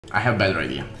I have a better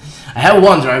idea. I have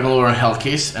 1 Dragon Lore in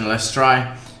Hellcase, and let's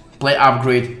try play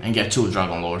upgrade and get 2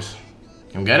 Dragon Lores.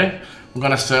 You get it? I'm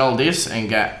gonna sell this and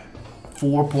get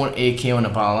 4.8k on the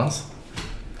balance.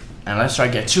 And let's try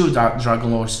get 2 Dragon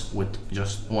Lores with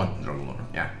just 1 Dragon Lore.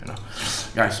 Yeah, you know.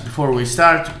 Guys, before we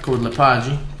start, code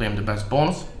lepajee, claim the best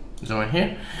bonus. Join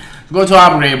here. Go to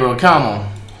upgrade, bro. Come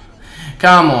on.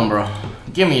 Come on, bro.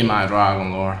 Give me my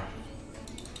Dragon Lore.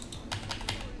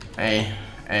 Hey,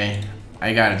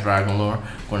 I got a Dragon Lore.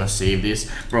 Gonna save this.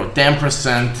 Bro,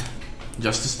 10%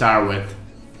 just to start with.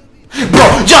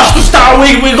 Bro, just to start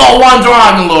with, we got 1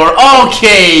 Dragon Lore.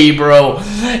 Okay, bro.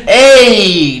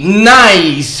 Hey,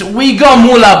 nice. We got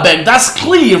Mula back. That's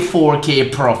clear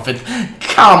 4k profit.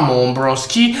 Come on,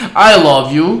 broski. I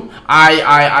love you.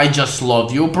 I just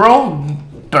love you, bro.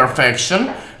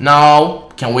 Perfection. Now,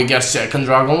 can we get 2nd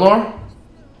Dragon Lore?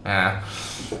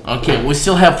 Okay, we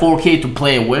still have 4k to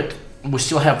play with.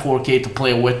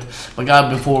 But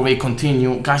guys, before we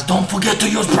continue, guys, don't forget to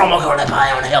use promo code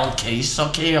lepajee on Hellcase.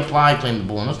 Okay, apply, claim the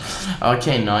bonus.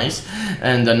 Okay, nice.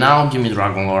 And now give me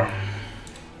Dragon Lore.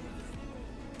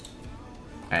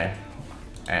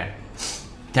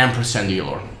 10%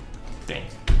 dealer. Dang.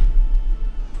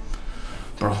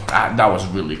 Bro, that was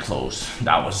really close.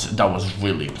 That was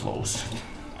really close.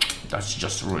 That's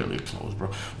just really close, bro.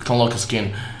 We can look a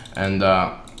skin and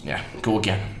yeah, go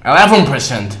again.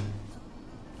 11%.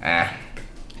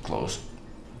 Close.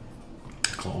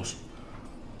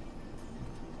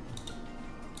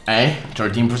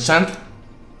 13%.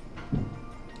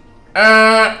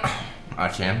 I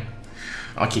can.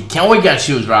 Okay, can we get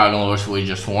 2 Dragon Lores with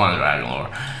just 1 Dragon Lore?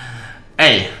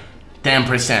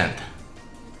 10%.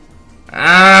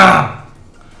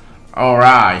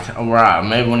 Alright.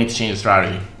 Maybe we need to change the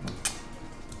strategy.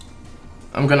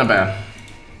 I'm gonna bet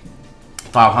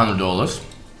 $500.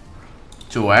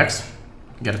 2x.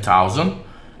 Get 1,000.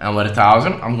 And with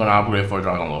 1,000, I'm gonna upgrade for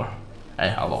Dragon Lore. Hey,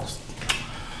 I lost.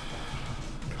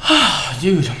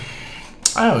 Dude.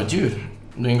 Oh, dude.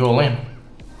 Didn't go in.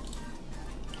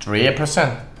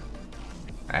 3%.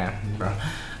 Bro.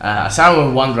 I started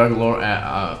with 1 Dragon Lore.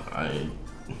 I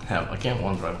have again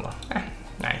 1 Dragon Lore.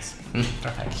 Nice.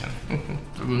 Perfection.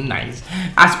 Nice.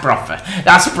 That's profit.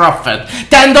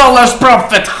 $10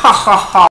 profit. Ha ha ha.